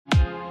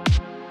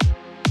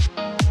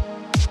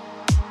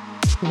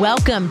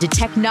Welcome to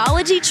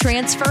Technology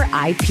Transfer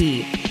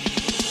IP.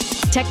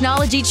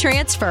 Technology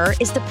transfer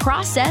is the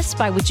process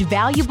by which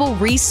valuable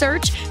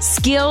research,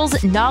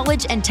 skills,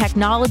 knowledge, and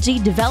technology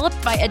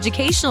developed by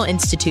educational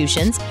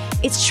institutions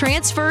is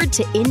transferred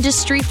to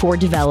industry for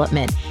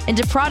development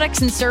into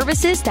products and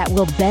services that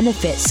will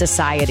benefit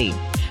society.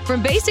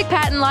 From basic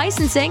patent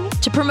licensing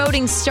to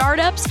promoting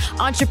startups,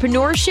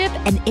 entrepreneurship,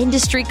 and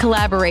industry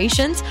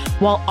collaborations,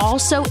 while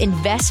also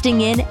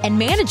investing in and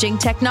managing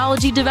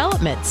technology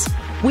developments.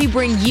 We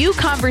bring you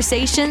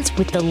conversations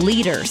with the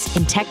leaders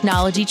in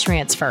technology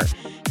transfer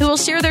who will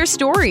share their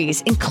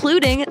stories,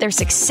 including their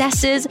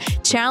successes,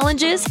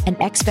 challenges,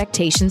 and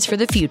expectations for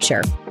the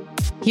future.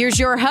 Here's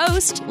your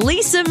host,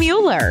 Lisa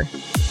Mueller.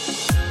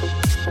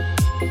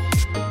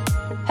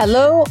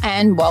 Hello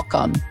and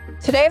welcome.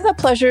 Today I have the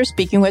pleasure of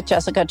speaking with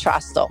Jessica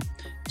Trostel.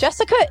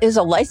 Jessica is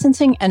a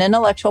licensing and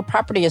intellectual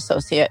property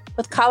associate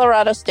with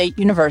Colorado State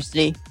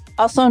University,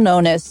 also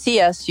known as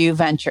CSU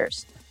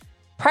Ventures.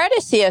 Prior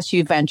to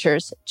CSU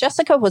Ventures,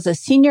 Jessica was a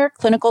senior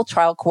clinical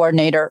trial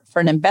coordinator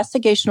for an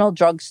investigational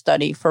drug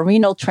study for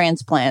renal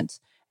transplants,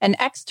 an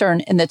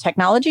extern in the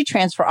Technology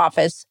Transfer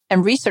Office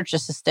and research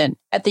assistant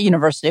at the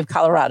University of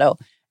Colorado,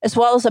 as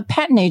well as a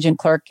patent agent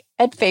clerk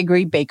at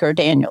Faegre Baker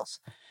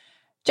Daniels.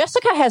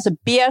 Jessica has a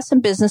BS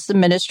in Business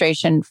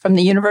Administration from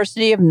the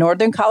University of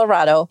Northern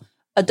Colorado,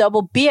 a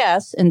double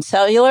BS in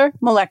Cellular,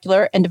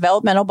 Molecular, and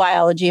Developmental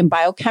Biology and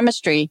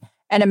Biochemistry,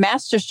 and a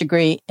master's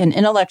degree in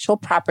intellectual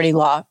property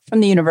law from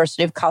the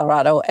University of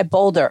Colorado at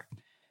Boulder.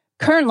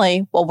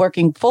 Currently, while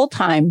working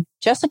full-time,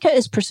 Jessica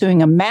is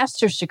pursuing a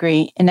master's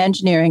degree in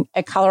engineering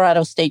at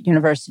Colorado State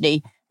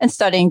University and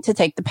studying to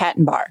take the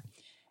patent bar.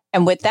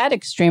 And with that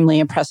extremely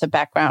impressive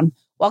background,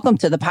 welcome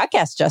to the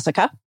podcast,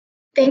 Jessica.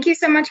 Thank you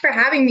so much for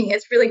having me.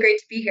 It's really great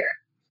to be here.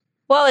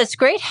 Well, it's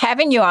great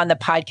having you on the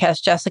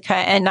podcast, Jessica.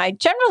 And I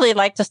generally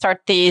like to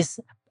start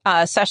these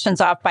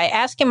sessions off by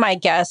asking my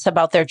guests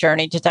about their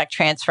journey to tech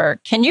transfer.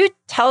 Can you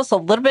tell us a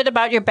little bit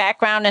about your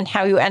background and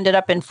how you ended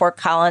up in Fort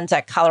Collins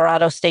at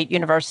Colorado State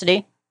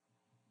University?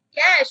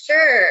 Yeah,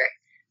 sure.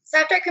 So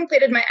after I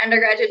completed my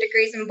undergraduate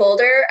degrees in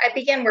Boulder, I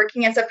began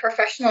working as a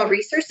professional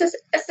research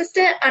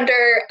assistant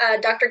under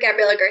Dr.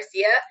 Gabriela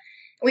Garcia.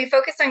 We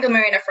focused on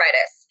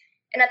glomerulonephritis.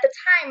 And at the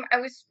time, I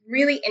was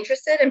really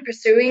interested in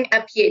pursuing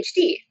a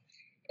PhD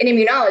in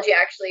immunology,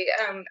 actually.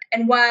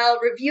 And while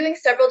reviewing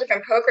several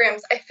different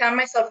programs, I found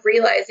myself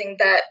realizing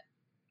that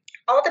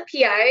all the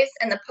PIs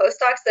and the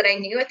postdocs that I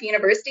knew at the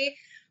university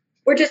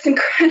were just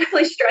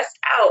incredibly stressed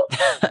out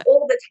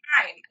all the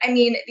time. I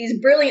mean, these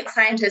brilliant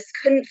scientists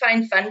couldn't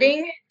find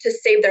funding to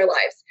save their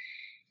lives.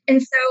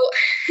 And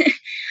so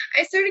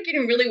I started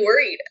getting really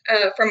worried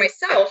for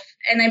myself,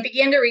 and I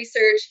began to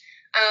research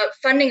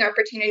funding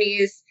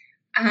opportunities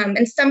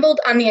and stumbled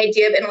on the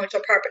idea of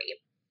intellectual property.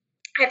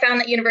 I found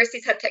that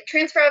universities have tech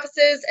transfer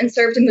offices and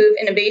serve to move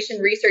innovation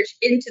research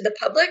into the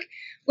public,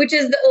 which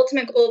is the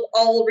ultimate goal of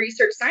all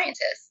research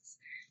scientists.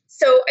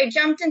 So I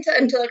jumped into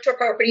intellectual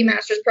property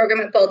master's program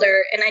at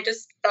Boulder, and I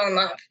just fell in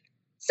love.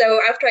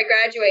 So after I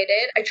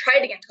graduated, I tried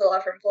to get into the law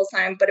firm full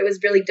time, but it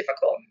was really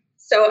difficult.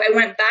 So I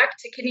went back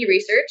to kidney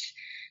research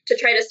to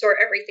try to sort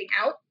everything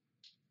out.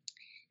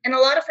 And a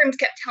lot of firms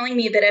kept telling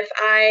me that if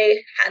I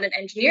had an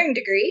engineering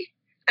degree,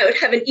 I would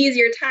have an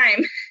easier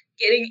time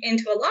getting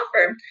into a law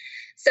firm.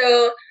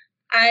 So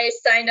I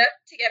signed up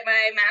to get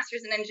my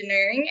master's in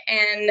engineering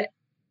and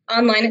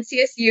online at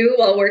CSU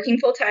while working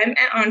full-time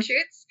at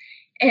Anschutz.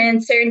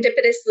 And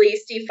serendipitously,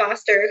 Steve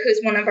Foster,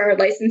 who's one of our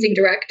licensing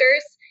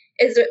directors,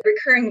 is a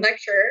recurring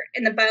lecturer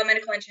in the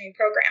biomedical engineering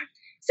program.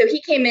 So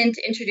he came in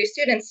to introduce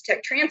students to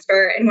tech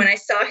transfer. And when I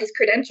saw his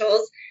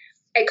credentials,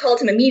 I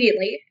called him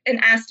immediately and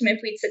asked him if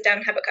we'd sit down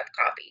and have a cup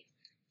of coffee.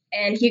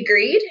 And he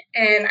agreed.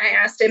 And I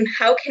asked him,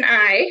 how can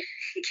I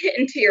get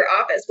into your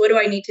office? What do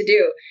I need to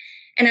do?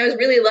 And I was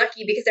really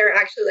lucky because they were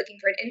actually looking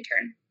for an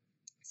intern.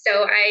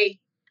 So I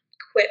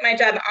quit my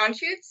job at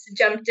Anschutz,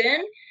 jumped in,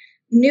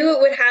 knew it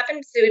would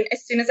happen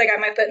as soon as I got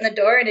my foot in the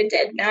door, and it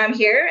did. Now I'm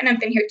here, and I've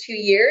been here 2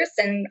 years,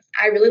 and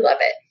I really love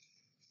it.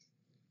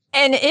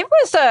 And it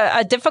was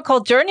a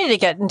difficult journey to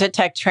get into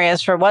tech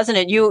transfer, wasn't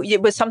it?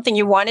 It was something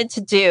you wanted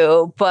to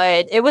do,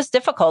 but it was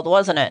difficult,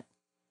 wasn't it?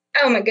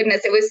 Oh, my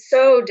goodness. It was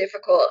so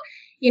difficult.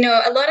 You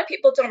know, a lot of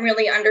people don't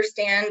really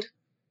understand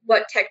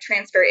what tech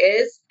transfer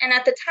is. And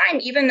at the time,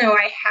 even though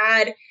I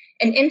had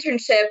an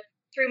internship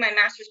through my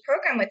master's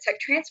program with tech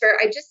transfer,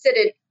 I just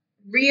didn't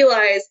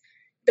realize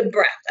the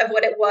breadth of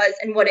what it was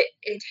and what it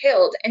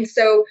entailed. And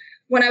so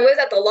when I was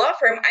at the law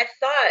firm, I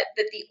thought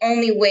that the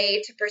only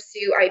way to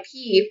pursue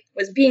IP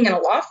was being in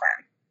a law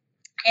firm.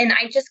 And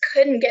I just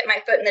couldn't get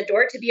my foot in the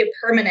door to be a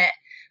permanent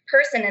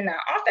person in that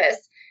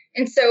office.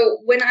 And so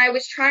when I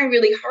was trying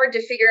really hard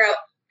to figure out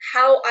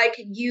how I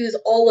could use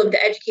all of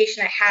the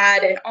education I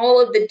had and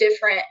all of the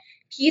different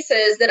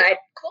pieces that I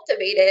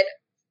cultivated,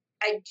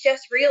 I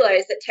just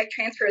realized that tech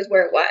transfer is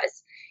where it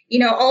was. You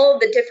know, all of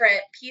the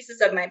different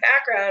pieces of my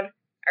background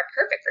are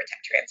perfect for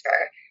tech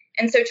transfer.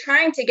 And so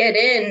trying to get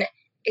in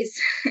is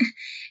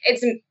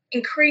it's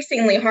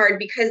increasingly hard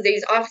because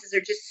these offices are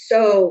just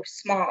so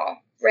small.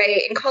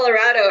 right? In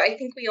Colorado, I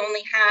think we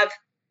only have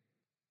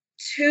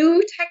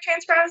 2 tech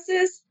transfer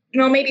offices.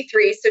 No, maybe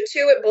 3. So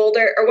 2 at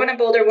Boulder, or 1 at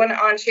Boulder, 1 at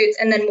Anschutz,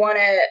 and then 1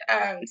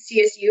 at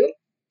CSU.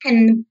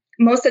 And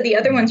most of the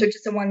other ones are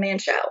just a one-man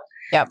show.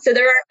 Yep. So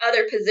there are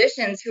other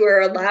positions who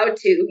are allowed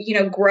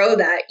to, grow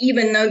that,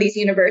 even though these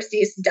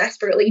universities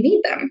desperately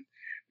need them,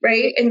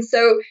 right? And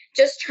so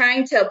just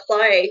trying to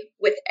apply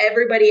with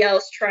everybody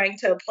else trying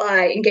to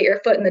apply and get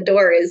your foot in the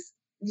door is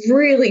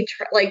really,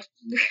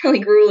 really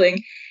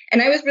grueling.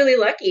 And I was really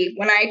lucky.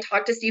 When I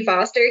talked to Steve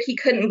Foster, he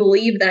couldn't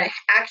believe that I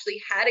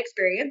actually had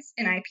experience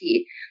in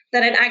IP,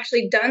 that I'd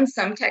actually done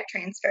some tech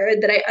transfer,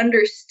 that I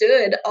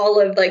understood all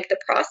of the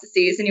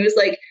processes. And he was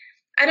like,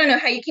 I don't know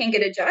how you can't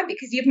get a job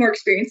because you have more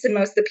experience than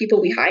most of the people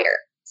we hire.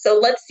 So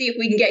let's see if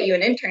we can get you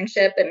an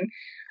internship.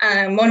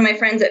 And one of my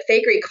friends at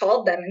Fakery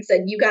called them and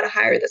said, you got to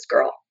hire this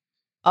girl.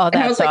 Oh,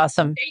 that's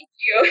awesome. Thank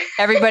you.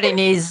 Everybody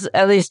needs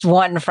at least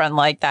one friend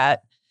like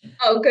that.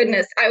 Oh,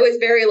 goodness. I was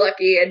very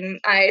lucky and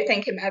I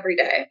thank him every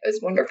day. It was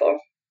wonderful.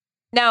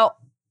 Now,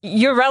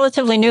 you're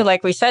relatively new,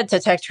 like we said, to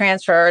tech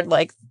transfer,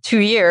 2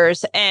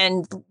 years.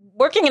 And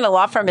working in a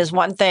law firm is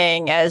one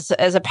thing. As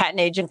a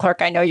patent agent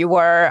clerk, I know you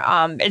were.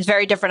 It's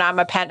very different. I'm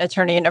a patent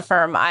attorney in a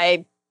firm.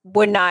 I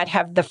would not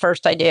have the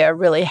first idea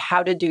really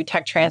how to do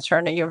tech transfer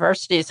in a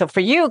university. So for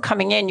you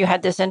coming in, you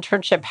had this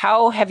internship.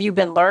 How have you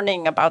been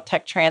learning about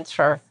tech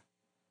transfer?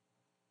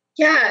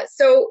 Yeah.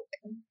 So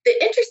the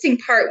interesting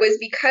part was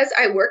because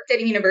I worked at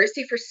a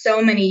university for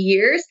so many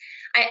years,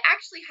 I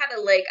actually had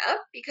a leg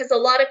up because a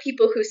lot of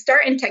people who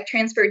start in tech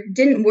transfer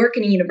didn't work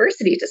in a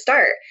university to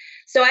start.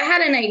 So I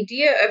had an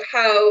idea of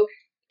how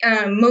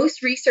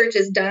most research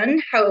is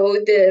done, how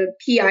the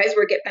PIs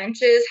work at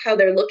benches, how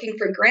they're looking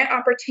for grant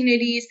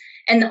opportunities,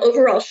 and the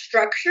overall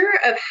structure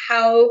of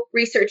how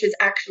research is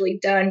actually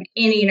done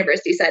in a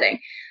university setting.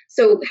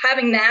 So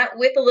having that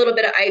with a little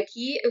bit of IP,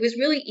 it was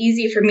really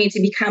easy for me to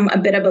become a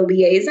bit of a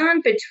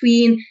liaison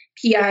between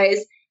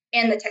PIs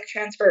and the tech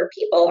transfer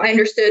people. I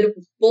understood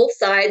both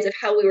sides of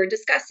how we were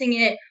discussing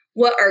it,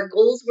 what our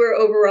goals were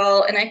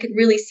overall, and I could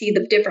really see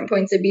the different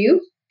points of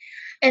view.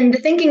 And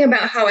thinking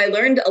about how I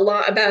learned a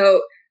lot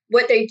about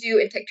what they do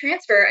in tech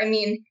transfer, I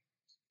mean,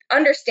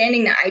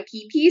 understanding the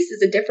IP piece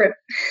is a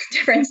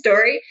different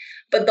story,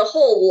 but the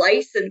whole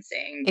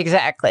licensing.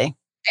 Exactly.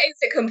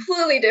 It's a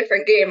completely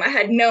different game. I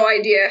had no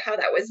idea how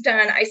that was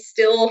done. I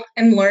still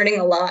am learning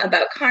a lot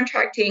about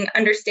contracting,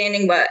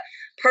 understanding what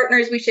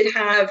partners we should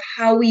have,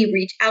 how we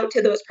reach out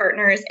to those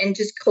partners, and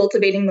just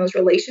cultivating those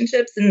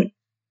relationships. And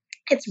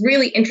it's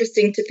really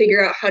interesting to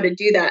figure out how to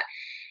do that.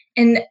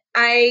 And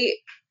I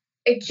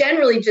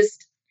generally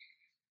just,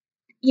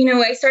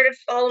 I started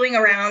following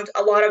around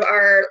a lot of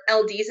our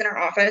LDs in our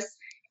office,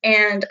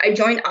 and I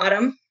joined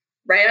Autumn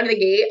right out of the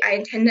gate. I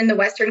attended the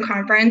Western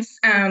Conference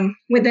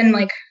within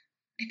I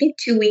think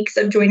 2 weeks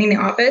of joining the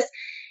office.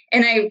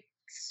 And I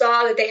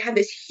saw that they had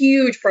this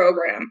huge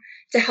program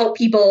to help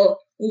people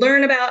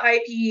learn about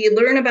IP,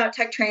 learn about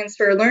tech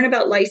transfer, learn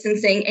about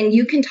licensing. And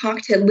you can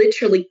talk to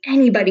literally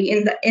anybody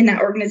in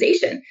that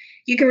organization.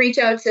 You can reach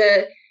out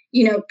to,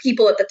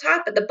 people at the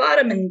top, at the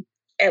bottom, and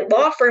at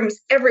law firms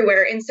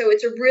everywhere. And so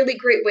it's a really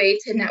great way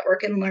to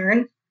network and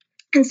learn.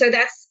 And so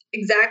that's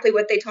exactly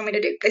what they told me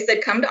to do. They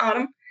said, come to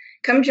Autumn,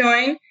 come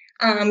join.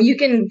 You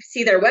can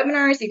see their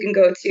webinars, you can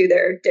go to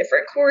their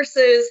different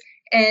courses,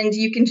 and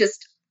you can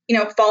just,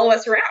 follow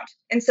us around.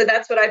 And so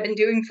that's what I've been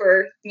doing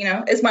for,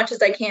 as much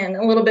as I can.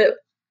 A little bit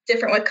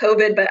different with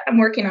COVID, but I'm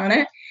working on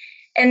it.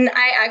 And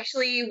I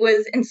actually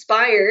was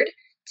inspired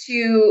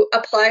to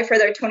apply for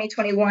their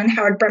 2021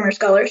 Howard Bremer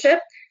Scholarship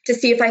to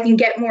see if I can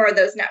get more of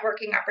those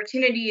networking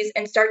opportunities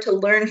and start to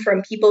learn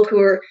from people who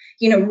are,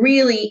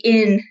 really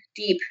in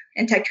deep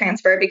in tech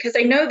transfer. Because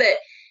I know that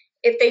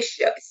if they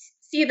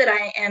see that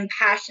I am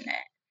passionate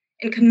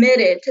and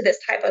committed to this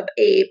type of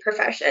a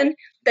profession,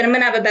 then I'm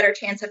going to have a better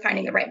chance of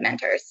finding the right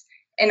mentors.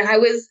 And I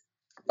was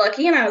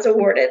lucky and I was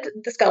awarded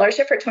the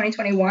scholarship for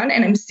 2021,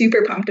 and I'm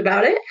super pumped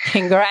about it.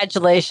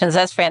 Congratulations.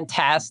 That's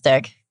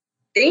fantastic.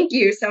 Thank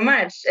you so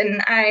much.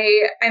 And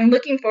I'm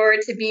looking forward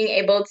to being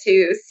able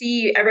to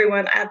see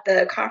everyone at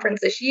the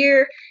conference this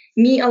year,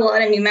 meet a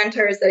lot of new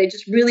mentors that I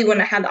just really want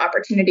to have the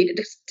opportunity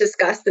to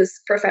discuss this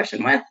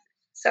profession with.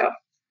 So.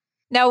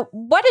 Now,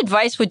 what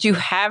advice would you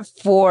have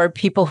for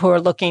people who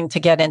are looking to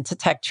get into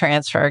tech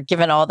transfer,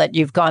 given all that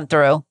you've gone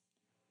through?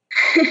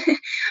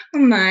 Oh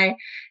my.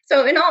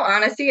 So in all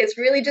honesty, it's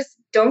really just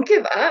don't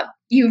give up.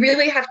 You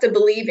really have to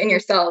believe in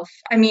yourself.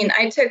 I mean,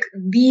 I took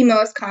the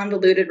most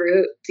convoluted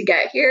route to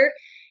get here,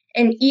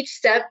 and each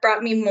step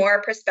brought me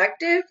more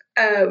perspective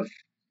of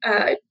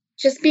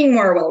just being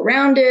more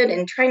well-rounded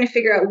and trying to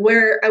figure out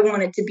where I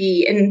wanted to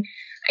be. And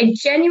I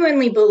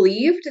genuinely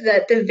believed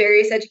that the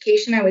various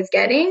education I was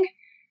getting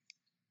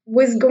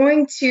was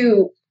going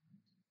to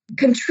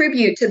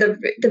contribute to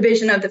the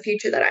vision of the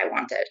future that I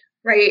wanted,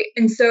 right?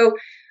 And so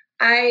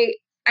I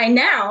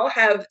now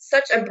have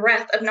such a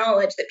breadth of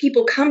knowledge that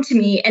people come to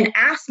me and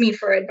ask me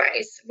for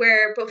advice,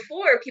 where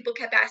before people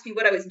kept asking me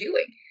what I was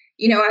doing.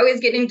 I was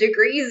getting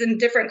degrees in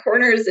different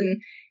corners,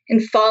 and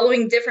and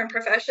following different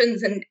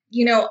professions. And,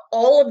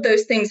 all of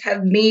those things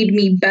have made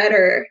me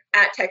better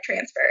at tech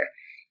transfer.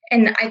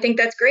 And I think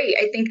that's great.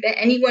 I think that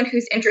anyone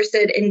who's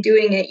interested in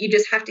doing it, you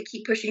just have to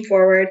keep pushing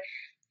forward.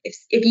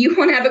 If you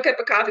want to have a cup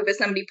of coffee with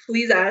somebody,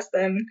 please ask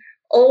them.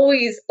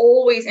 Always,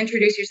 always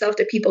introduce yourself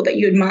to people that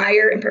you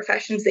admire and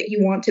professions that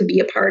you want to be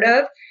a part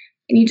of.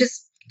 And you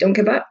just don't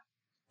give up.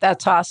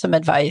 That's awesome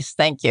advice.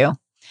 Thank you.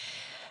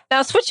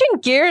 Now, switching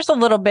gears a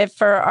little bit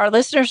for our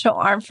listeners who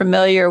aren't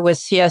familiar with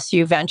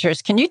CSU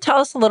Ventures, can you tell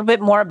us a little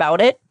bit more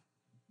about it?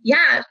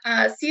 Yeah,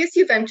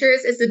 CSU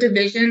Ventures is a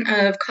division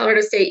of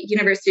Colorado State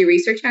University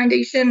Research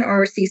Foundation,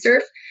 or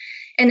CSURF,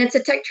 and it's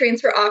a tech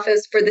transfer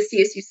office for the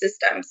CSU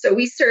system. So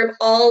we serve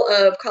all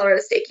of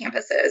Colorado State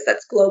campuses.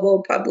 That's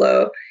Global,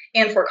 Pueblo,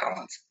 and Fort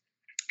Collins.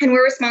 And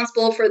we're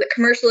responsible for the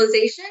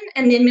commercialization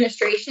and the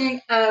administration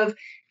of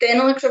the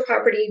intellectual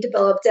property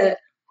developed at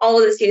all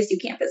of the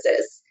CSU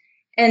campuses.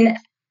 And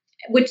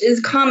which is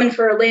common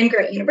for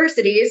land-grant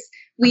universities,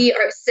 we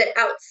sit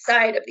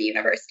outside of the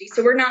university.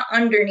 So we're not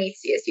underneath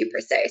CSU per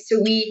se. So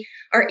we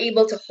are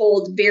able to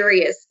hold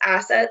various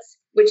assets,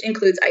 which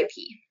includes IP.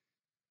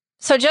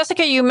 So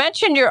Jessica, you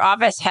mentioned your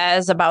office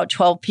has about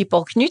 12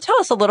 people. Can you tell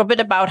us a little bit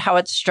about how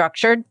it's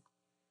structured?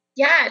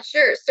 Yeah,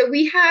 sure. So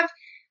we have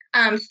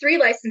 3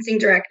 licensing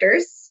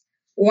directors,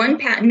 1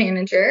 patent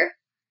manager,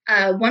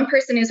 1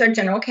 person who's our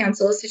general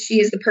counsel. So she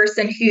is the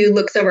person who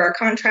looks over our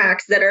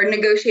contracts that are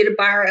negotiated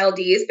by our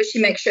LDs, but she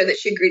makes sure that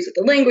she agrees with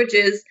the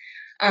languages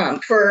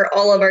for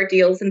all of our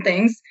deals and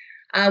things.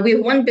 We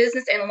have 1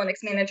 business analytics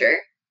manager,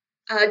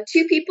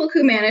 2 people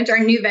who manage our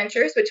new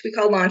ventures, which we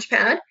call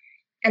Launchpad.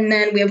 And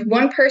then we have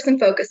 1 person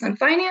focused on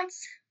finance,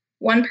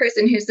 1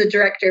 person who's the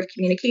director of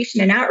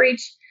communication and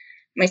outreach,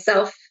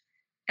 myself,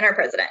 and our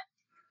president.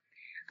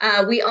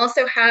 We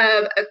also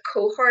have a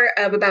cohort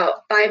of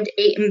about 5 to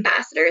 8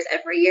 ambassadors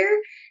every year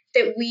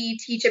that we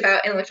teach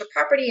about intellectual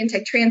property and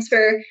tech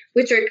transfer,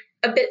 which are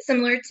a bit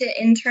similar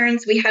to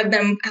interns. We have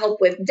them help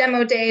with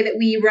demo day that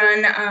we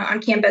run on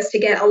campus to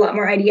get a lot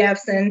more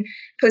IDFs and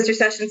poster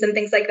sessions and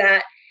things like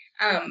that.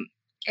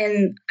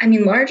 And I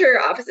mean, larger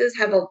offices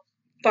have a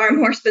far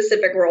more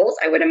specific roles,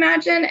 I would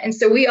imagine. And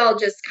so we all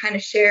just kind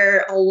of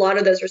share a lot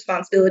of those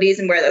responsibilities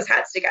and wear those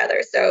hats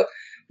together. So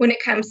when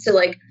it comes to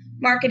like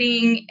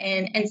marketing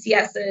and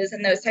NCSs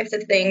and those types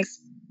of things,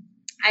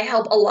 I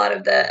help a lot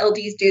of the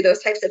LDs do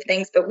those types of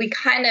things, but we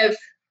kind of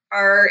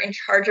are in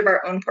charge of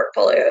our own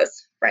portfolios,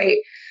 right?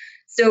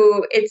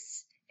 So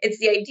it's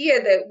the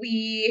idea that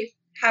we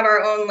have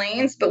our own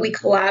lanes, but we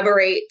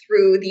collaborate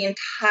through the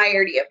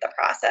entirety of the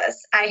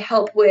process. I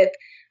help with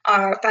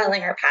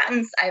filing our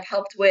patents. I've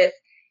helped with,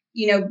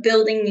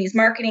 building these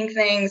marketing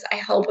things. I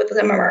help with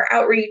some of our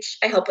outreach.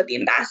 I help with the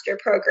ambassador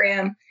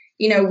program.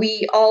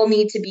 We all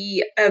need to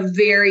be a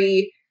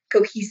very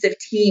cohesive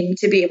team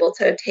to be able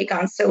to take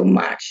on so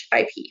much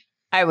IP.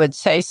 I would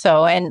say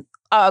so. And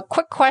a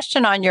quick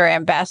question on your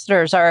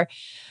ambassadors.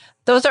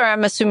 Those are,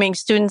 I'm assuming,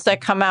 students that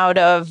come out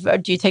of,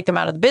 do you take them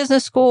out of the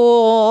business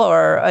school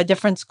or a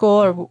different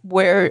school, or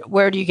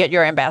where do you get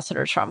your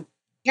ambassadors from?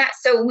 Yeah,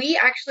 so we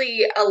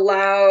actually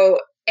allow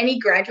any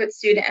graduate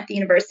student at the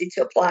university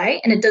to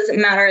apply, and it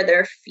doesn't matter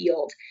their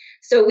field.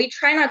 So we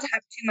try not to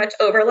have too much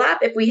overlap.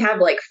 If we have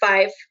like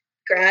 5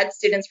 grad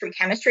students from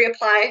chemistry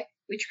apply,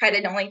 we try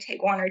to only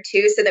take 1 or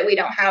 2 so that we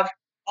don't have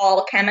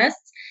all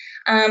chemists.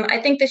 I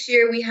think this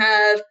year we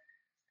have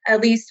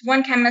at least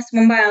 1 chemist,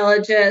 1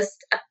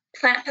 biologist, a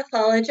plant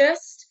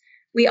pathologist.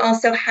 We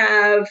also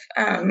have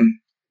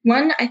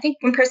 1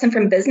 person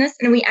from business,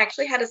 and we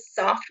actually had a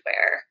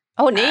software.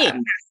 Oh, neat.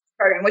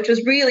 Program, which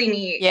was really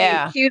neat.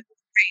 Yeah.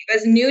 It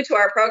was new to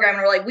our program,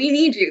 and we're like, we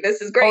need you.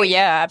 This is great. Oh,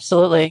 yeah,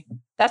 absolutely.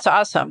 That's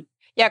awesome.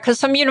 Yeah, because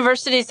some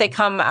universities, they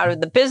come out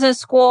of the business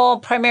school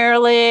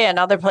primarily, and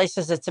other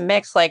places it's a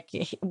mix, like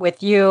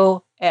with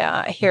you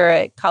here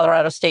at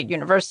Colorado State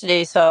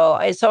University. So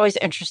it's always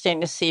interesting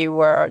to see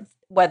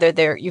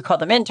whether you call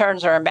them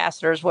interns or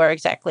ambassadors, where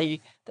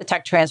exactly the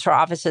tech transfer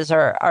offices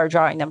are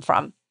drawing them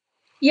from.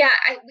 Yeah,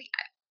 I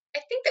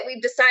think that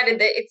we've decided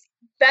that it's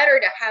better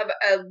to have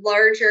a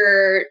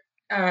larger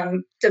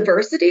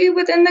diversity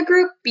within the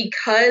group,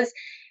 because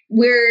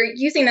we're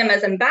using them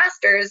as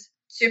ambassadors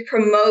to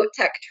promote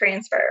tech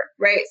transfer,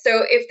 right?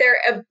 So if their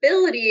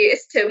ability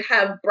is to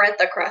have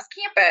breadth across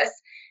campus,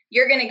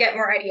 you're going to get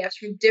more IDFs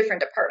from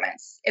different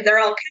departments. If they're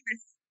all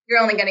chemists, you're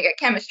only going to get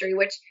chemistry,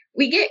 which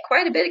we get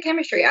quite a bit of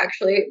chemistry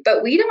actually,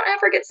 but we don't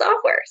ever get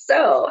software.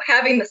 So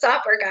having the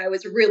software guy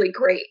was a really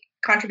great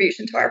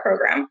contribution to our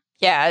program.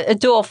 Yeah, a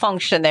dual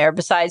function there.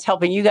 Besides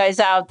helping you guys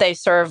out, they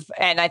serve,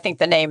 and I think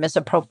the name is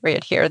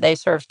appropriate here, they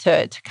serve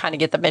to kind of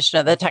get the mission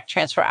of the tech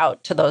transfer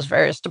out to those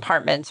various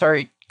departments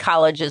or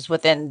colleges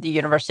within the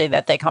university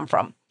that they come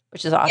from,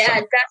 which is awesome.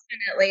 Yeah,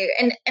 definitely.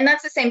 And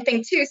that's the same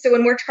thing too. So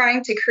when we're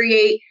trying to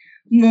create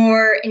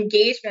more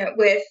engagement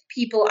with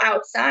people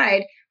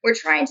outside, we're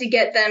trying to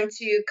get them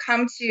to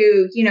come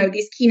to,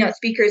 these keynote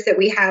speakers that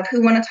we have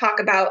who want to talk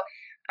about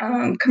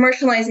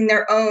commercializing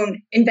their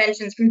own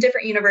inventions from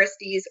different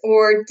universities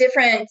or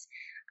different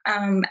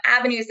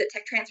avenues that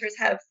tech transfers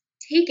have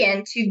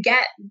taken to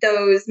get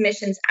those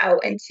missions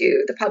out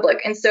into the public.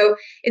 And so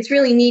it's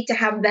really neat to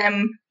have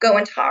them go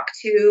and talk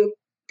to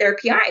their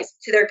PIs,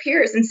 to their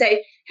peers, and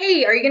say,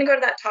 hey, are you going to go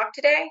to that talk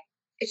today?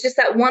 It's just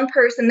that one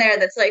person there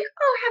that's like,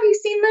 oh, have you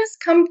seen this?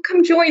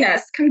 Come join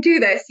us. Come do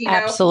this,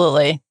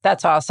 Absolutely.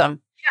 That's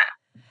awesome.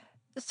 Yeah.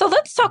 So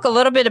let's talk a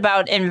little bit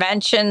about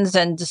inventions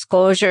and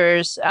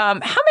disclosures. How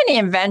many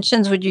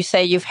inventions would you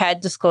say you've had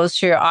disclosed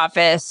to your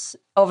office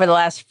over the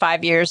last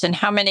 5 years? And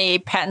how many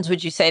patents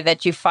would you say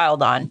that you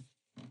filed on?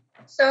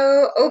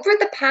 So over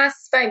the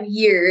past 5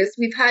 years,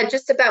 we've had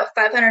just about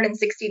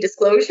 560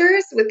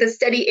 disclosures with a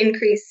steady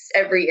increase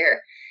every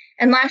year.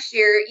 And last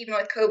year, even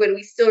with COVID,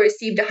 we still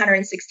received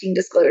 116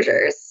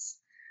 disclosures.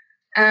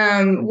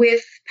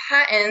 With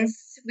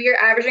patents, we are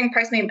averaging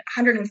approximately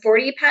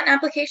 140 patent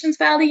applications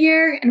filed a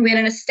year, and we had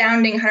an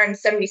astounding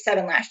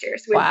 177 last year.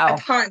 So we had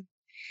a ton.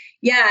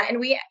 Yeah, and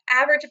we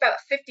average about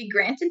 50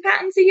 granted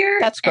patents a year.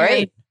 That's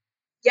great.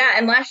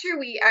 And last year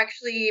we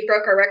actually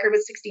broke our record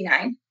with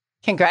 69.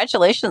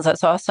 Congratulations.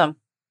 That's awesome.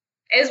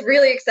 It's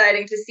really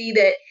exciting to see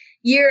that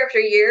year after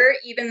year,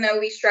 even though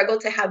we struggle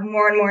to have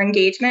more and more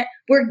engagement,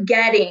 we're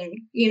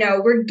getting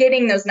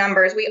those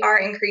numbers. We are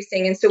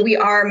increasing. And so we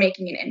are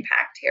making an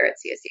impact here at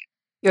CSU.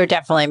 You're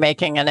definitely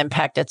making an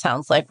impact, it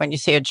sounds like, when you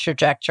see a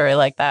trajectory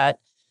like that.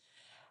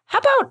 How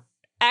about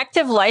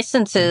active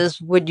licenses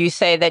would you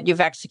say that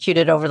you've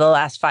executed over the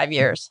last 5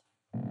 years?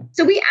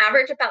 So we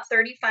average about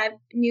 35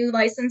 new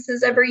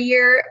licenses every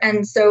year.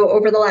 And so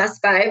over the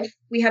last 5,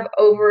 we have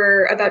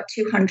over about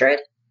 200.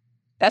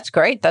 That's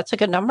great. That's a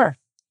good number.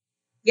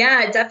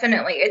 Yeah,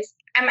 definitely.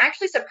 I'm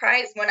actually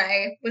surprised when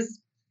I was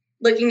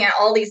looking at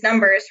all these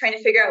numbers, trying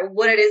to figure out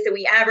what it is that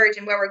we average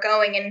and where we're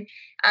going. And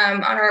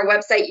on our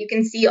website, you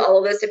can see all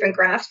of those different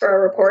graphs for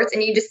our reports,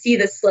 and you just see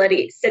the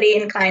steady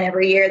incline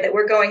every year that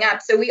we're going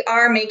up. So we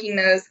are making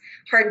those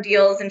hard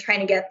deals and trying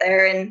to get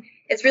there. And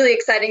it's really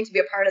exciting to be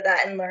a part of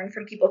that and learn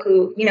from people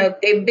who,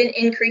 they've been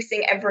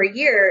increasing every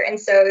year. And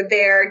so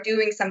they're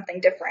doing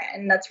something different.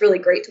 And that's really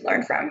great to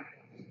learn from.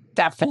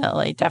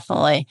 Definitely.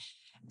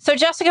 So,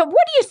 Jessica, what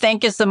do you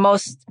think is the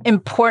most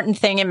important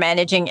thing in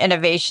managing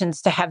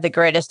innovations to have the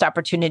greatest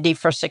opportunity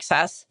for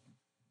success?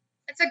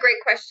 That's a great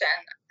question.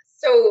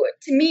 So,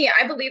 to me,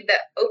 I believe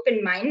that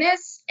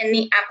open-mindedness in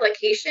the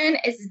application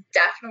is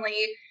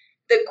definitely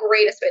the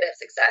greatest way to have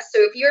success. So,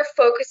 if you're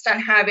focused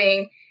on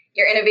having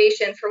your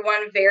innovation for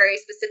one very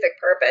specific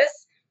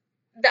purpose,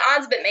 the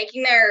odds of it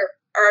making there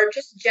are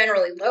just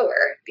generally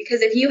lower.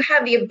 Because if you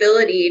have the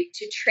ability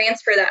to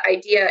transfer that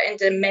idea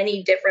into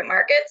many different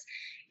markets,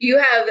 you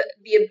have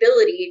the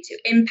ability to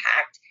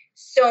impact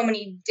so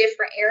many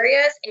different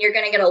areas, and you're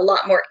going to get a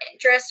lot more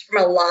interest from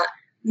a lot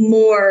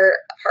more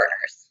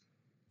partners.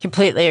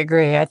 Completely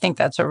agree. I think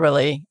that's a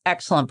really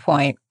excellent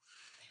point.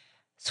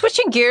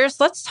 Switching gears,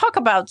 let's talk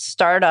about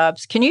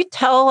startups. Can you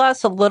tell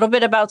us a little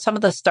bit about some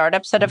of the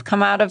startups that have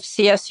come out of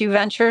CSU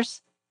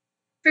Ventures?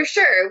 For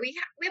sure. We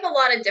have a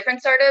lot of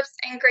different startups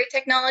and great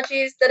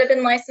technologies that have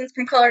been licensed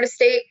from Colorado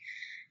State,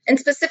 and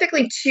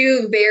specifically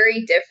 2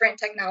 very different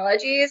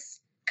technologies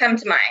come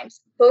to mind,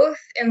 both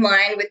in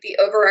line with the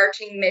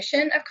overarching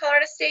mission of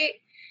Colorado State.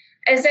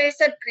 As I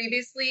said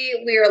previously,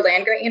 we are a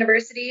land-grant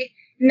university,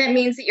 and that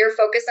means that you're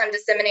focused on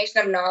dissemination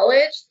of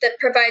knowledge that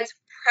provides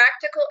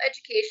practical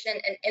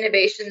education and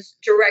innovations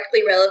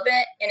directly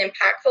relevant and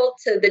impactful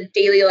to the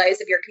daily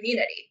lives of your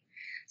community.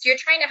 So you're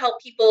trying to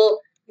help people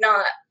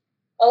not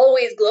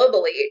always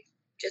globally,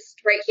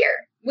 just right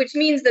here, which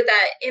means that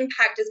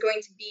impact is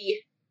going to be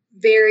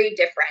very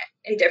different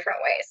in different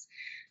ways.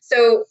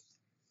 So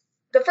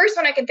the first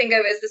one I can think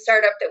of is the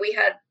startup that we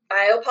had,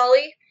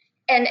 BioPoly,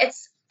 and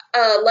it's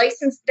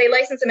they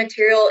license a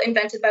material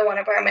invented by one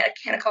of our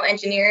mechanical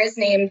engineers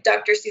named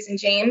Dr. Susan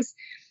James.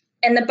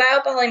 And the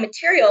BioPoly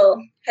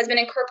material has been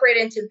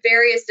incorporated into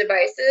various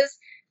devices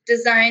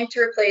designed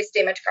to replace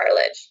damaged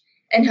cartilage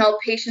and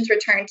help patients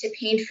return to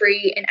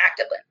pain-free and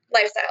active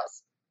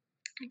lifestyles.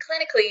 And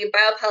clinically,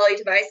 BioPoly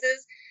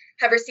devices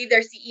have received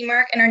their CE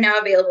mark and are now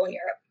available in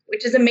Europe,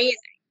 which is amazing.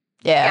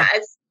 Yeah,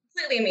 it's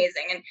completely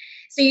amazing. And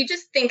so you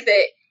just think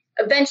that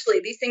eventually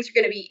these things are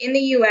going to be in the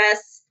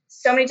US,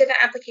 so many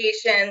different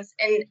applications,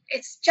 and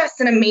it's just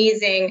an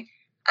amazing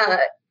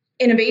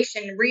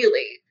innovation,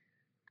 really.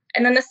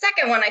 And then the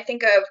second one I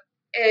think of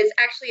is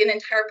actually an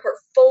entire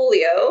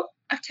portfolio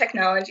of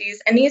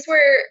technologies, and these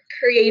were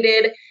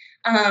created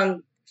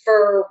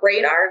for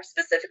radar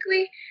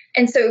specifically.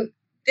 And so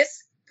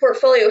this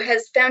portfolio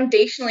has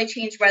foundationally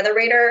changed weather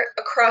radar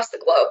across the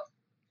globe.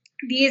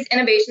 These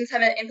innovations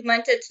have been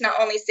implemented to not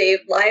only save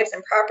lives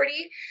and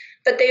property,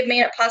 but they've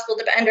made it possible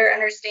to better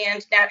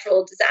understand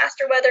natural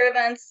disaster weather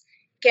events,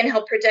 can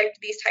help predict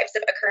these types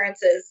of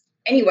occurrences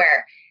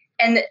anywhere.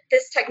 And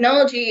this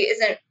technology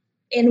isn't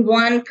in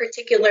one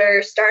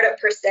particular startup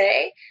per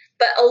se,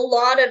 but a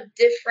lot of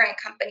different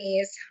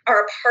companies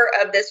are a part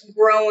of this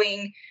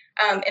growing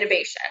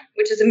innovation,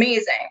 which is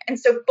amazing. And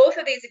so both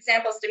of these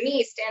examples to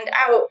me stand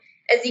out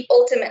as the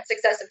ultimate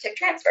success of tech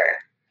transfer.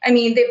 I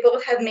mean, they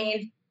both have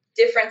made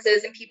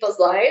differences in people's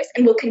lives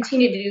and will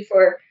continue to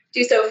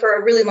do so for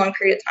a really long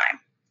period of time.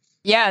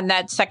 Yeah, and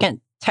that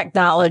second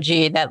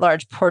technology, that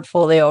large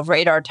portfolio of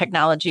radar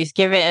technologies,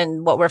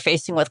 given what we're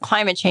facing with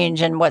climate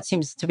change and what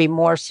seems to be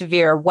more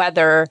severe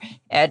weather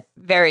at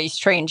very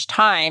strange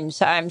times,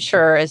 I'm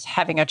sure is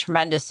having a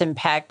tremendous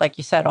impact, like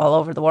you said, all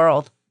over the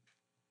world.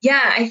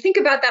 Yeah, I think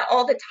about that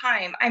all the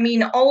time. I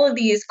mean, all of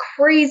these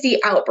crazy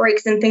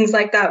outbreaks and things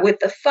like that with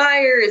the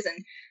fires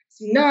and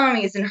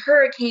tsunamis and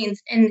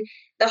hurricanes. And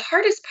the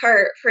hardest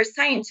part for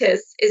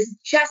scientists is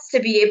just to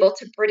be able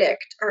to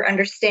predict or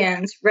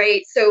understand,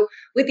 right? So,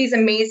 with these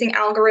amazing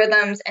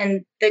algorithms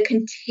and the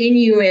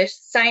continuous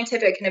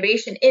scientific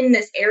innovation in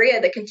this area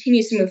that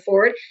continues to move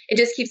forward, it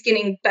just keeps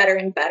getting better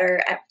and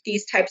better at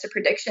these types of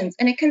predictions.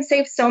 And it can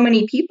save so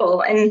many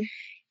people. And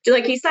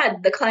like you said,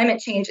 the climate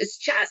change is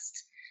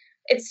just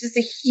it's just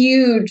a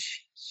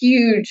huge,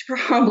 huge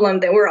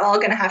problem that we're all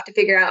going to have to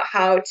figure out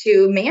how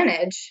to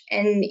manage.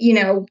 And,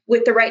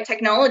 with the right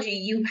technology,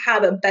 you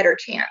have a better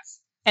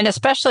chance. And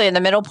especially in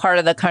the middle part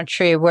of the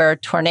country where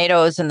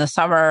tornadoes in the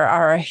summer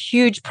are a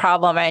huge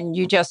problem and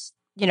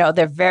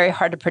they're very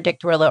hard to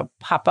predict where they'll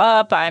pop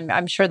up.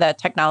 I'm sure that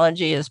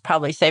technology is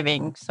probably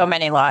saving so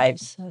many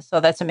lives.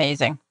 So that's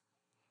amazing.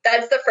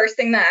 That's the first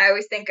thing that I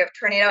always think of.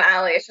 Tornado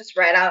Alley is just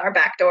right out our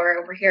back door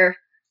over here.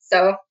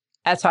 So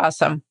that's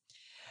awesome.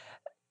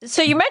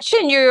 So you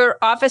mentioned your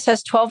office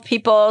has 12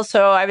 people,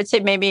 so I would say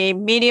maybe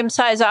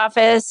medium-sized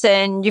office,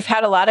 and you've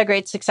had a lot of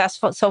great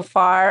success so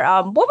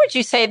far. What would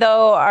you say,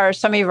 though, are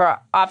some of your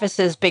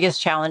office's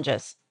biggest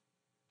challenges?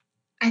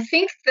 I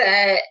think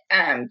that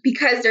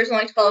because there's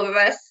only 12 of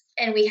us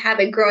and we have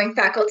a growing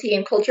faculty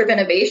and culture of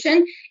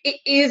innovation,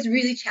 it is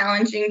really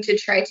challenging to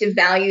try to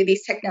value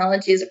these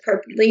technologies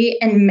appropriately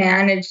and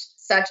manage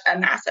such a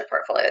massive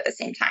portfolio at the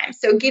same time.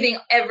 So giving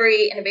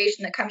every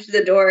innovation that comes to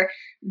the door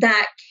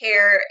that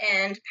care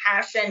and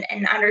passion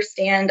and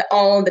understand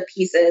all the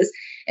pieces.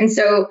 And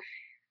so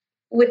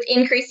with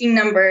increasing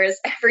numbers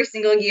every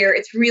single year,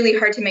 it's really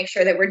hard to make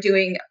sure that we're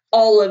doing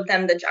all of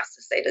them the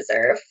justice they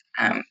deserve.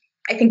 I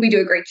think we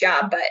do a great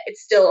job, but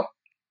it's still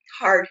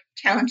hard,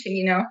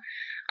 challenging,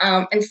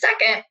 And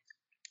second,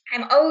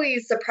 I'm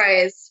always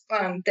surprised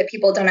that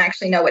people don't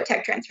actually know what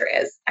tech transfer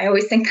is. I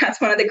always think that's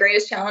one of the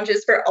greatest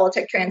challenges for all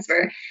tech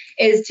transfer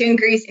is to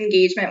increase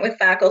engagement with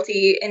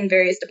faculty in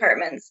various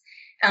departments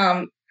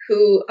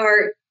who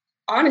are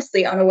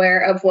honestly unaware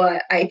of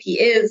what IP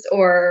is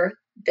or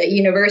the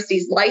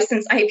university's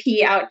license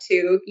IP out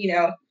to,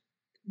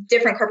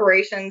 different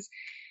corporations.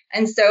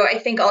 And so I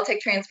think all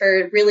tech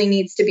transfer really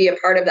needs to be a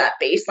part of that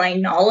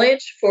baseline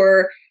knowledge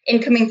for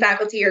incoming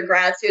faculty or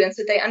grad students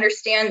so that they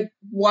understand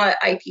what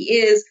IP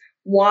is,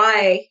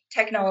 why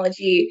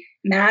technology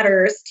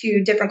matters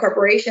to different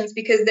corporations,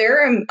 because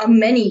there are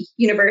many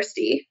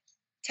university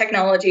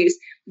technologies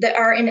that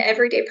are in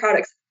everyday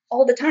products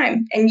all the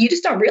time, and you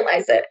just don't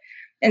realize it.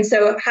 And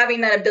so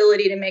having that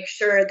ability to make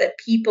sure that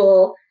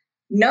people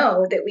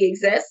know that we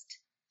exist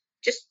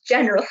just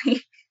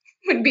generally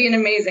would be an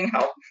amazing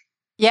help.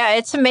 Yeah,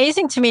 it's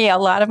amazing to me. A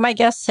lot of my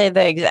guests say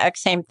the exact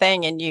same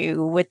thing. And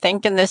you would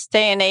think in this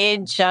day and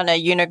age on a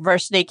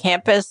university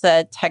campus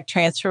that tech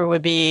transfer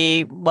would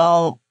be,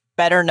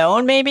 better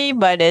known maybe.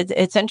 But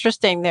it's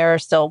interesting. There are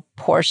still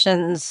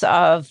portions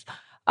of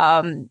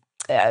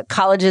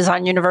colleges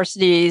on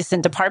universities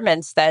and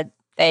departments that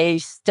they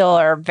still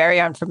are very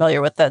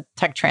unfamiliar with the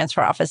tech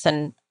transfer office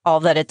and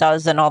all that it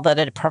does and all that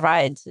it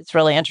provides. It's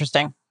really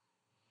interesting.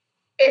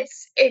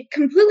 It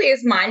completely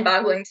is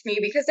mind-boggling to me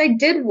because I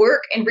did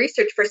work in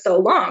research for so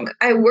long.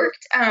 I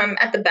worked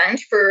at the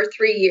bench for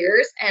 3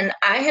 years, and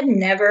I had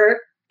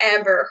never,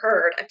 ever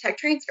heard of tech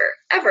transfer,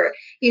 ever.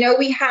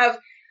 We have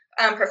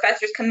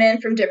professors come in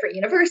from different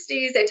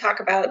universities. They talk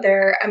about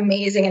their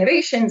amazing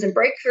innovations and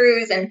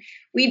breakthroughs, and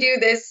we do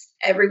this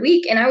every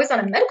week. And I was on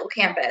a medical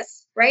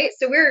campus, right?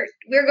 So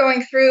we're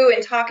going through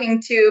and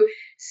talking to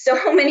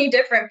so many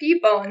different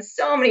people and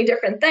so many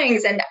different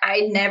things. And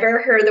I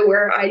never heard the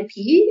word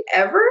IP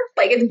ever.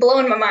 Like, it's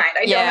blowing my mind.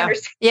 I don't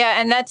understand. Yeah.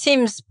 And that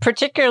seems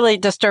particularly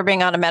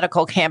disturbing on a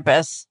medical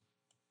campus.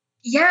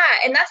 Yeah.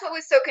 And that's what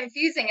was so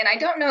confusing. And I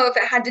don't know if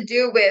it had to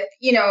do with,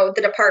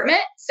 the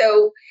department.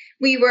 So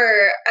we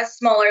were a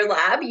smaller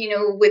lab,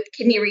 with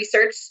kidney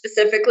research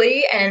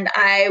specifically. And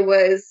I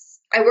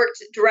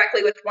worked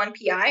directly with one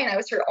PI, and I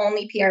was her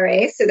only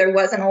PRA. So there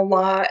wasn't a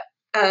lot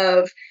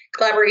of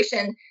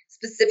collaboration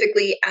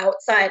specifically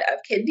outside of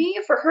kidney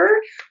for her,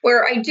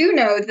 where I do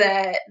know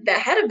that the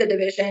head of the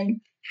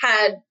division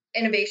had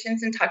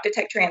innovations and talked to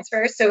tech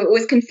transfer. So it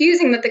was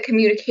confusing that the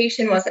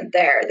communication wasn't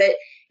there, that,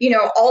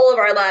 all of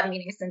our lab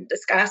meetings didn't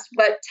discuss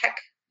what tech,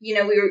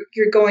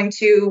 you're going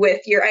to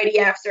with your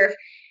IDFs, or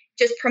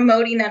just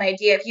promoting that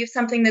idea. If you have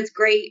something that's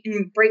great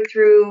and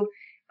breakthrough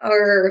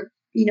or,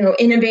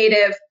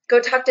 innovative, go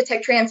talk to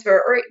tech transfer.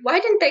 Or why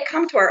didn't they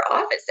come to our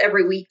office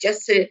every week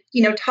just to,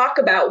 talk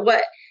about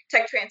what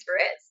tech transfer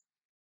is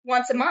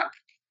once a month?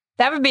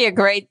 That would be a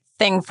great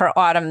thing for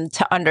Autumn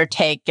to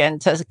undertake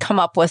and to come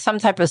up with some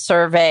type of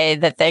survey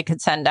that they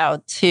could send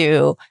out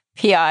to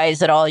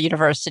PIs at all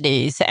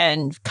universities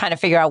and kind of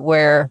figure out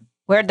where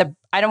the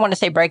I don't want to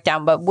say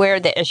breakdown, but where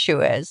the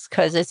issue is,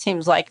 because it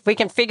seems like if we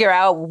can figure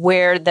out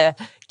where the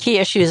key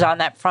issues on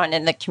that front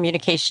and the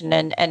communication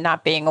and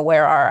not being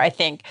aware are, I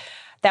think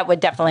that would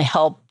definitely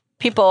help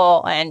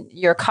people and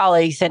your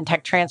colleagues in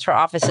tech transfer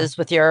offices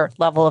with your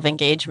level of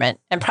engagement,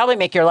 and probably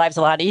make your lives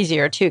a lot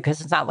easier too, because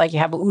it's not like you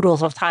have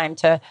oodles of time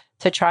to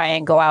try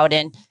and go out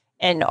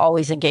and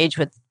always engage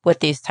with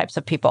these types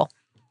of people.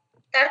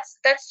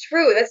 That's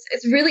true.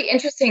 It's really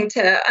interesting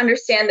to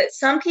understand that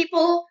some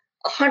people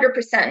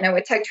 100% know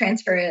what tech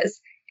transfer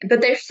is, but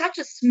there's such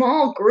a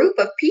small group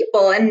of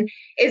people. And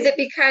is it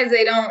because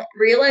they don't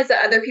realize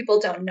that other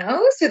people don't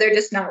know, so they're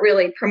just not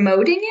really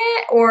promoting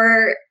it?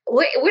 Or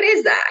what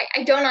is that?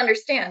 I don't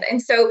understand. And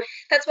so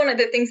that's one of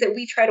the things that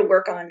we try to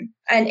work on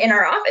and in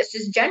our office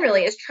just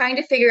generally is trying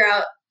to figure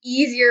out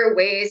easier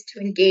ways to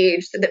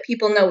engage so that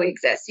people know we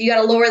exist. So you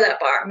got to lower that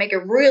bar, make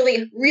it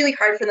really, really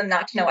hard for them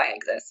not to know I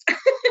exist.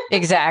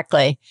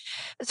 Exactly.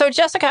 So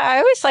Jessica, I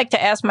always like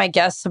to ask my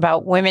guests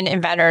about women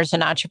inventors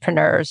and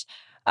entrepreneurs.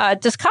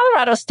 Does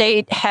Colorado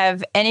State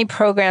have any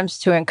programs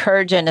to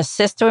encourage and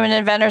assist women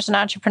inventors and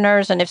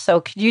entrepreneurs? And if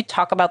so, could you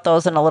talk about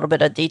those in a little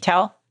bit of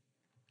detail?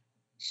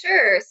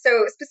 Sure.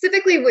 So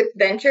specifically with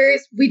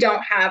ventures, we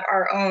don't have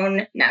our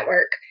own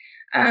network,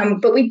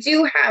 but we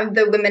do have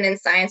the Women in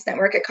Science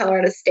Network at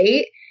Colorado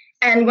State.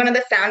 And one of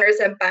the founders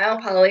of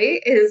BioPoly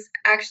is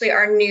actually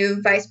our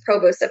new Vice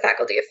Provost of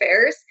Faculty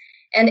Affairs.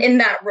 And in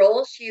that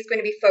role, she's going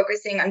to be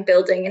focusing on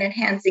building and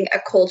enhancing a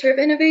culture of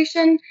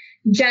innovation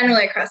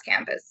generally across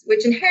campus,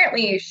 which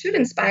inherently should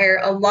inspire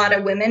a lot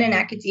of women in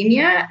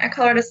academia at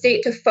Colorado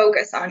State to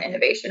focus on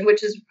innovation,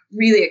 which is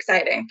really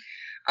exciting.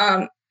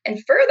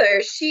 And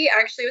further, she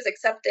actually was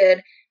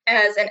accepted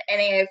as an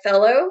NAA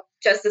fellow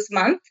just this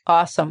month.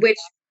 Awesome. Which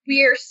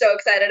we are so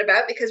excited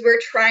about because we're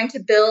trying to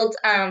build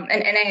an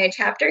NAA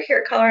chapter here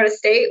at Colorado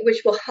State,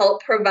 which will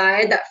help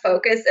provide that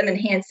focus of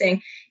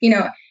enhancing,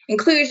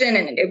 inclusion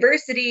and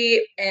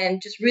diversity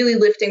and just really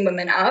lifting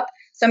women up.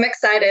 So I'm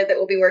excited that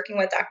we'll be working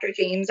with Dr.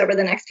 James over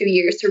the next few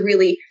years to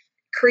really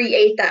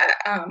create that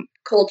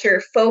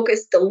culture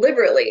focused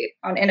deliberately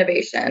on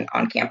innovation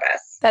on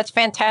campus. That's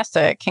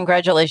fantastic.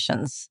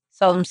 Congratulations.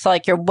 Sounds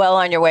like you're well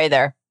on your way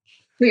there.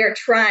 We are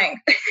trying.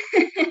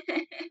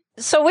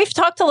 So we've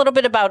talked a little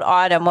bit about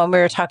Autumn when we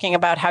were talking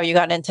about how you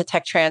got into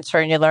tech transfer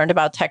and you learned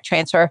about tech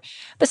transfer.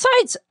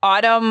 Besides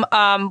Autumn,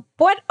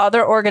 what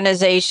other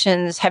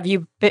organizations have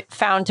you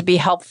found to be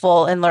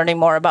helpful in learning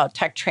more about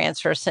tech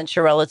transfer since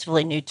you're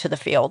relatively new to the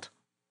field?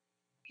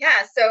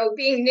 Yeah, so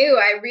being new,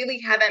 I really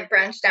haven't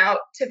branched out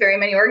to very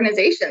many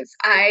organizations.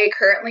 I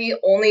currently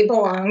only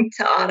belong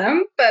to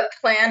Autumn, but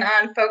plan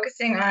on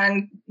focusing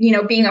on,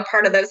 being a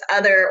part of those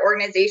other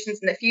organizations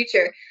in the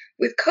future.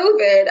 With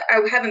COVID,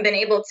 I haven't been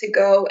able to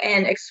go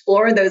and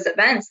explore those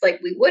events like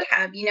we would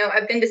have.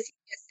 I've been to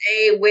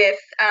CBSA with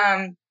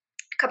a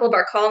couple of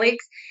our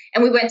colleagues,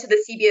 and we went to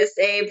the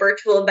CBSA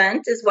virtual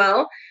event as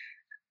well.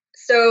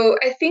 So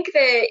I think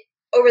that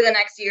over the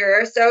next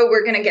year or so,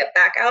 we're going to get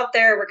back out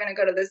there. We're going to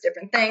go to those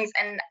different things.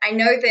 And I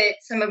know that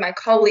some of my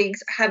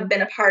colleagues have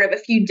been a part of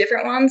a few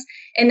different ones,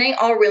 and they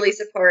all really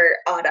support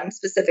Autumn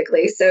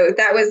specifically. So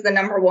that was the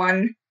number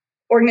one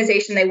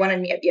organization they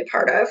wanted me to be a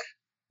part of.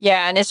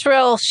 Yeah, and it's a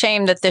real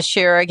shame that this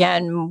year,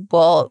 again,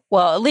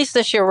 at least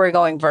this year we're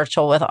going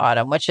virtual with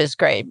Autumn, which is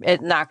great.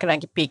 It's not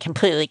going to be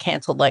completely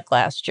canceled like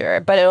last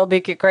year, but it'll be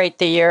great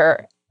the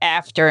year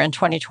after in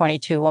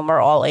 2022 when we're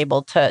all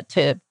able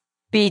to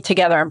be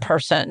together in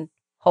person.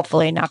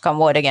 Hopefully, knock on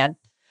wood again.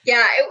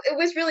 Yeah, it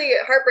was really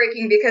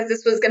heartbreaking because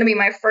this was going to be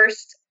my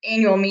first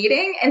annual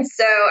meeting. And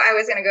so I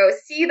was going to go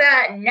see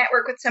that and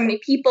network with so many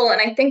people. And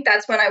I think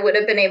that's when I would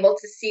have been able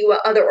to see what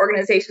other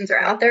organizations are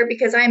out there,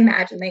 because I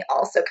imagine they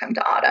also come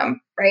to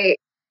Autumn, right?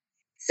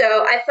 So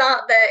I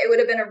thought that it would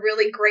have been a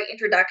really great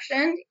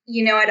introduction.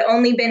 I'd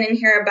only been in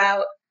here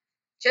about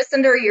just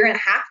under a year and a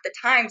half at the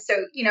time. So,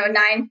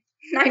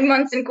 9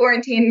 months in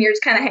quarantine, and you're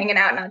just kind of hanging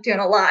out, not doing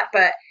a lot.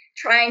 But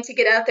trying to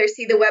get out there,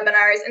 see the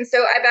webinars. And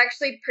so I've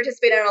actually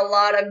participated in a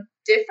lot of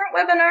different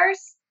webinars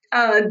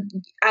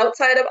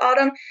outside of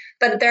Autumn,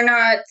 but they're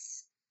not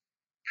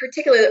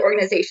particularly the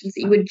organizations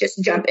that you would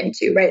just jump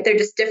into, right? They're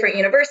just different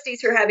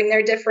universities who are having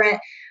their different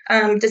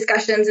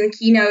discussions and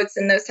keynotes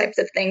and those types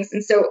of things.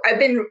 And so I've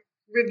been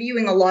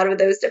reviewing a lot of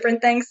those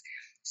different things.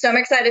 So I'm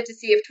excited to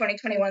see if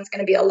 2021 is going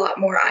to be a lot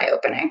more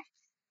eye-opening.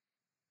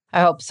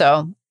 I hope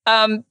so.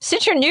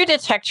 Since you're new to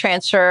tech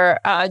transfer,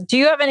 do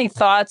you have any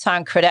thoughts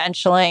on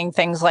credentialing,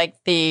 things like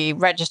the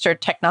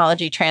Registered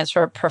Technology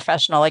Transfer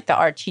Professional, like the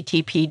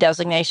RTTP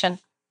designation?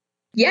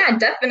 Yeah,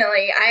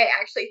 definitely. I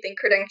actually think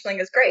credentialing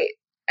is great.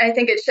 I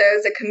think it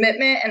shows a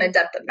commitment and a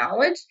depth of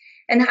knowledge.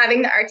 And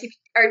having the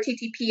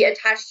RTTP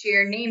attached to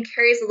your name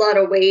carries a lot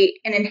of weight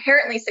and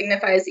inherently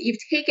signifies that you've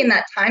taken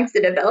that time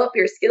to develop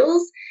your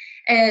skills.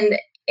 And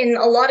in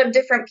a lot of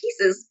different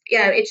pieces,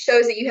 it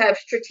shows that you have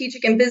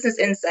strategic and business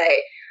insight,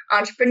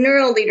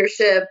 entrepreneurial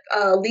leadership,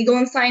 legal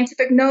and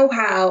scientific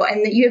know-how,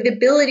 and that you have the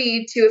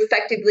ability to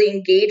effectively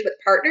engage with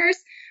partners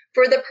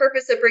for the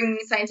purpose of bringing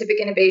scientific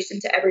innovation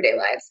to everyday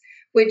lives,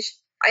 which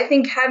I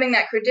think having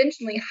that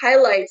credentialing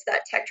highlights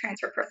that tech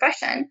transfer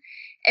profession.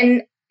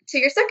 And to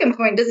your second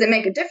point, does it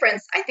make a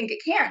difference? I think it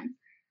can.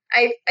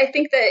 I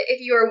think that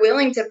if you are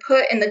willing to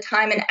put in the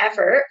time and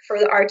effort for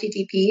the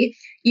RTTP,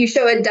 you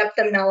show a depth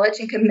of knowledge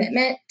and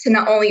commitment to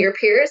not only your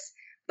peers,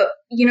 but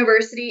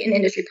university and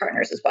industry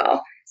partners as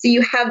well. So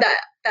you have that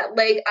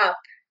leg up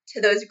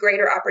to those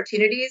greater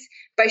opportunities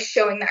by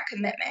showing that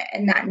commitment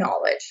and that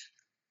knowledge.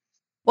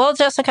 Well,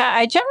 Jessica,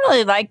 I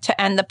generally like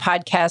to end the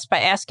podcast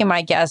by asking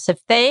my guests if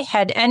they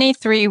had any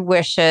 3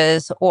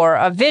 wishes or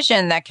a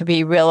vision that could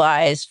be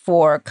realized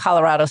for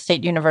Colorado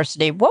State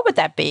University. What would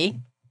that be?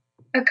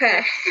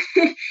 Okay.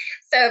 So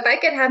if I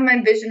could have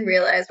my vision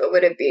realized, what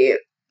would it be?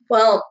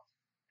 Well,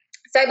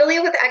 so I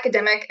believe with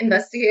academic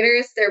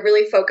investigators, they're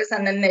really focused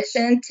on the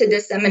mission to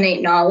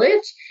disseminate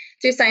knowledge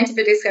through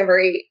scientific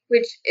discovery,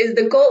 which is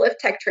the goal of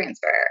tech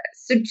transfer.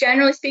 So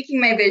generally speaking,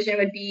 my vision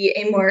would be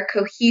a more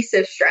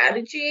cohesive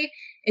strategy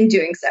in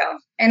doing so.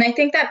 And I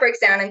think that breaks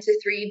down into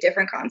 3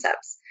 different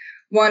concepts.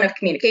 1 of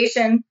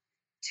communication,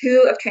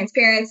 2 of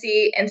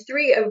transparency, and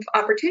 3 of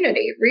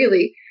opportunity,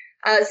 really.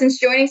 Since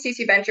joining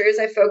CC Ventures,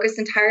 I've focused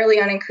entirely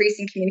on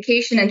increasing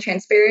communication and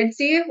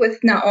transparency with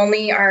not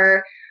only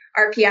our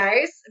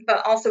PIs,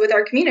 but also with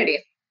our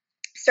community,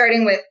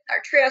 starting with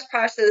our triage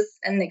process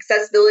and the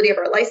accessibility of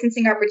our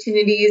licensing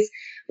opportunities,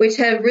 which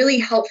have really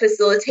helped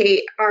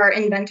facilitate our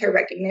inventor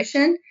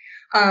recognition,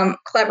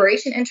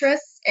 collaboration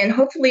interests, and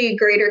hopefully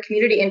greater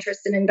community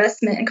interest and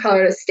investment in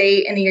Colorado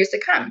State in the years to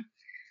come.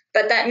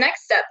 But that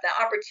next step, that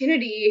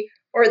opportunity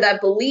or that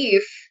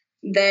belief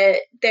that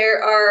there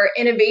are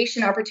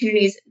innovation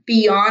opportunities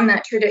beyond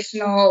that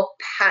traditional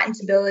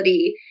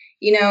patentability.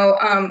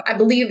 I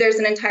believe there's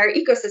an entire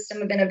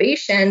ecosystem of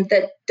innovation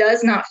that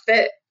does not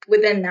fit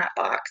within that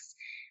box.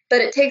 But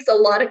it takes a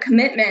lot of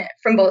commitment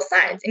from both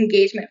sides,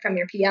 engagement from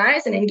your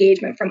PIs and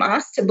engagement from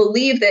us to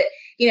believe that,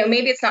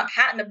 maybe it's not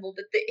patentable,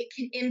 but that it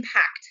can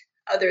impact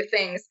other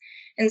things.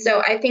 And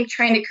so I think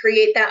trying to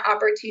create that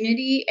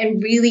opportunity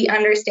and really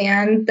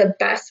understand the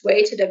best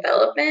way to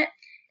develop it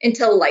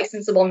into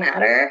licensable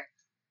matter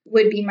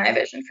would be my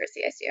vision for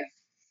CSU.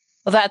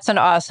 Well, that's an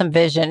awesome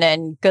vision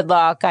and good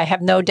luck. I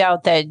have no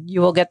doubt that you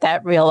will get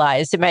that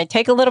realized. It might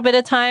take a little bit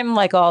of time,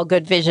 like all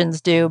good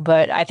visions do,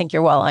 but I think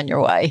you're well on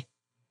your way.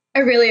 I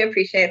really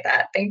appreciate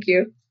that. Thank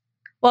you.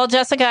 Well,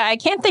 Jessica, I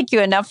can't thank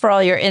you enough for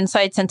all your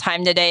insights and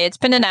time today. It's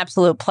been an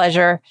absolute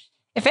pleasure.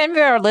 If any of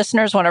our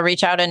listeners want to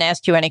reach out and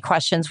ask you any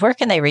questions, where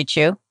can they reach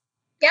you?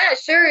 Yeah,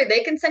 sure. They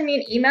can send me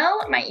an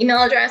email. My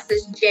email address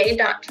is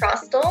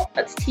j.trostel,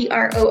 that's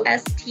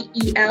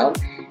TROSTEL,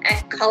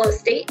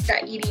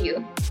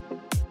 @colostate.edu.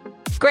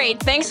 Great.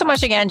 Thanks so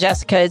much again,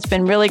 Jessica. It's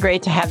been really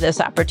great to have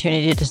this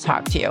opportunity to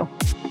talk to you.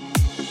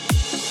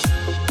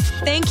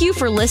 Thank you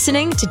for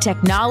listening to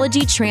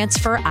Technology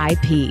Transfer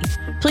IP.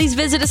 Please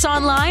visit us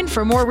online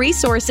for more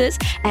resources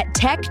at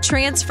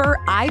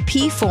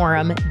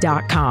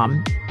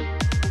techtransferipforum.com.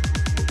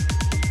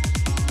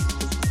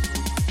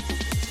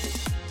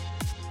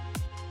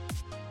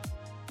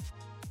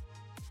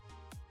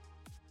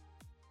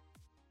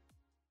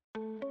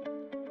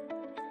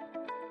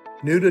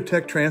 New to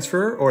tech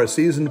transfer or a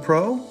seasoned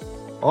pro?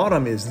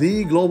 Autumn is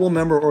the global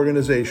member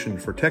organization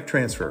for tech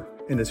transfer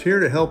and is here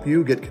to help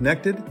you get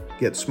connected,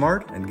 get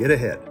smart, and get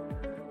ahead.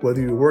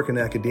 Whether you work in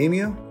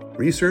academia,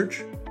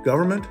 research,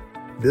 government,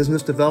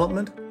 business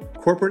development,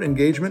 corporate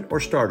engagement,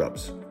 or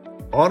startups,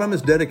 Autumn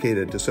is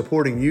dedicated to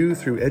supporting you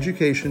through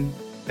education,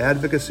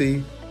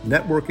 advocacy,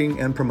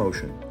 networking, and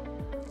promotion.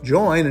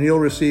 Join and you'll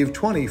receive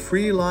 20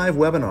 free live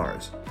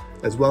webinars,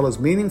 as well as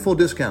meaningful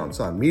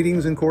discounts on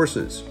meetings and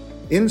courses,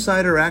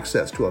 insider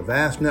access to a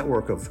vast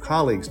network of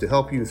colleagues to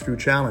help you through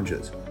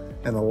challenges,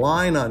 and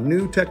align on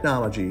new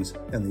technologies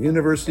and the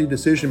university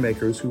decision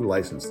makers who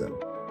license them.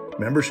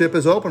 Membership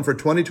is open for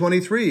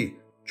 2023.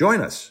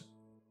 Join us.